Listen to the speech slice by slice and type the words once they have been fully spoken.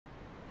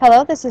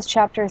Hello, this is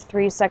Chapter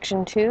 3,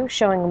 Section 2,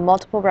 showing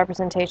multiple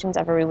representations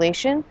of a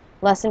relation,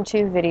 Lesson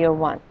 2, Video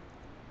 1.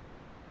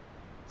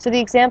 So the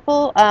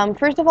example,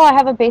 first of all, I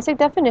have a basic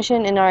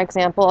definition in our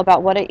example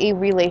about what a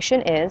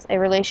relation is. A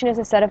relation is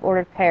a set of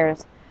ordered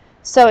pairs.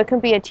 So it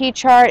could be a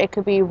T-chart, it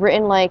could be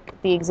written like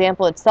the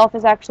example itself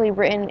is actually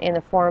written in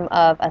the form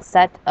of a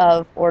set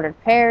of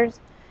ordered pairs.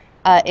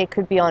 It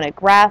could be on a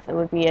graph, it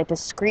would be a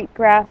discrete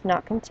graph,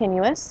 not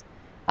continuous.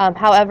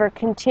 However,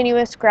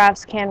 continuous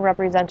graphs can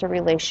represent a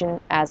relation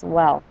as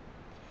well.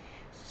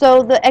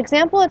 So the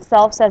example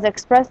itself says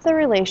express the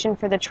relation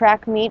for the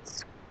track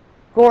meet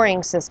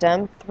scoring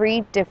system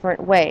 3 different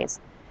ways.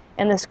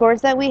 And the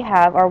scores that we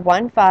have are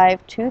 1,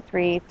 5, 2,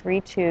 3,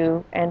 3,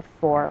 2, and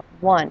 4,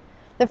 1.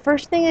 The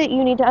first thing that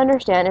you need to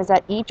understand is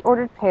that each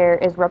ordered pair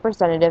is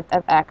representative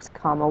of x,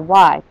 comma,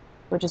 y,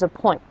 which is a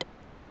point.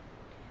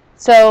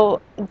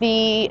 So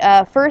the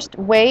first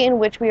way in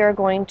which we are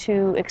going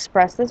to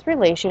express this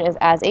relation is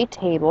as a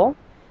table.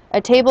 A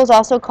table is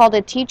also called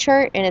a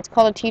T-chart, and it's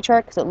called a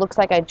T-chart because it looks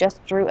like I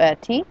just drew a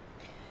T.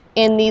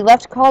 In the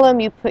left column,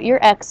 you put your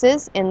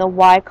x's. In the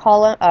y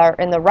column, or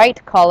in the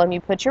right column,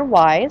 you put your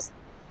y's,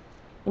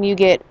 and you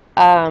get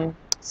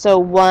so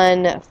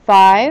 1,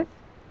 5,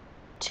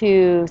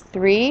 2,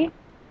 3,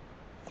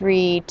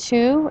 3,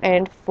 2,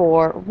 and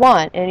 4,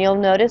 1. And you'll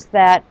notice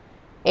that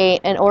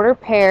an ordered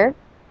pair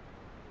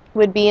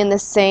would be in the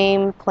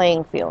same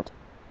playing field.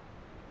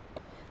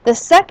 The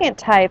second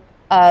type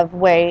of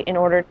way in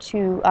order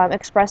to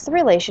express the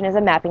relation is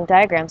a mapping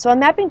diagram. So a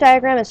mapping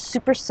diagram is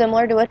super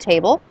similar to a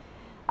table.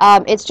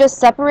 It's just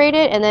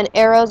separated, and then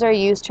arrows are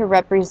used to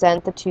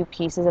represent the two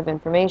pieces of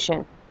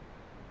information.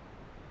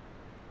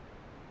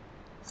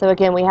 So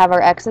again, we have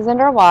our x's and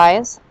our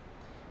y's.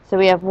 So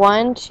we have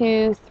 1,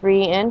 2,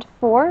 3, and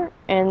 4,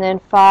 and then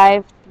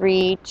 5,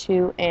 3,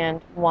 2, and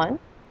 1.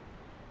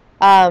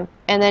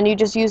 And then you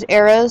just use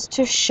arrows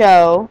to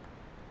show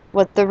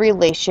what the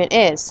relation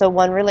is. So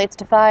 1 relates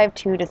to 5,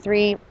 2 to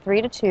 3,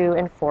 3 to 2,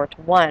 and 4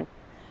 to 1.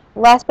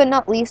 Last but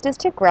not least is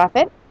to graph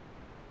it.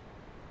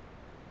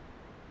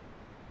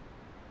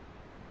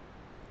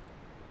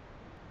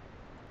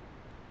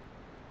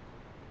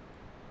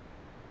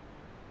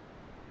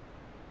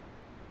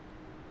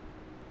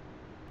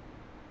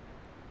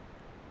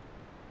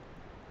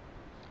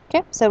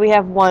 Okay, so we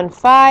have 1,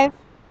 5,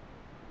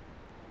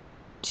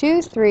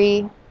 2,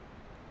 3,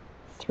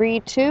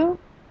 3, 2,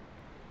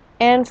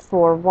 and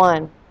 4,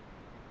 1.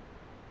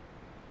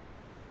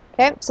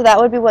 Okay, so that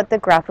would be what the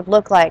graph would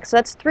look like. So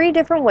that's 3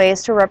 different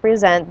ways to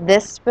represent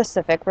this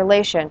specific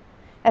relation.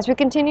 As we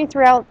continue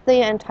throughout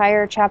the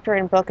entire chapter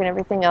and book and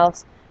everything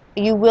else,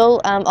 you will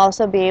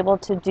also be able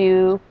to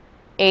do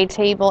a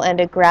table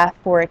and a graph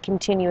for a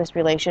continuous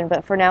relation,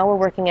 but for now we're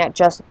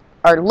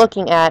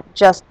looking at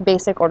just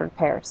basic ordered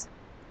pairs.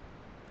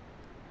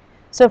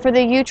 So for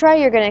the U-try,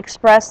 you're going to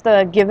express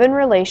the given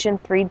relation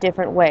 3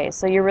 different ways.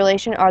 So your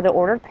relation are the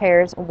ordered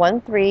pairs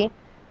 1, 3,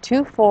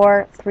 2,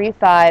 4, 3,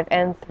 5,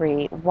 and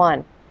 3,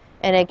 1.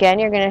 And again,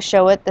 you're going to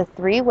show it the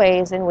 3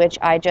 ways in which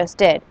I just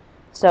did.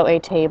 So a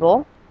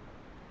table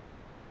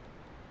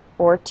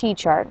or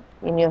T-chart,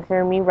 and you'll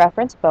hear me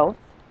reference both.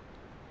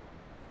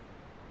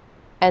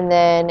 And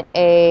then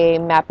a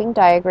mapping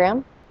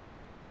diagram.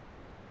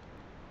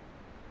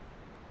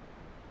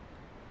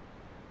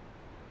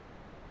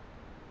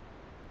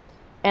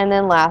 And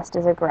then last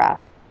is a graph.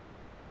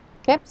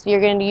 Okay, so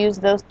you're going to use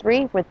those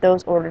 3 with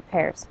those ordered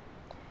pairs.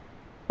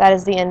 That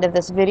is the end of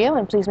this video,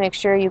 and please make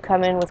sure you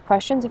come in with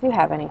questions if you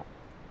have any.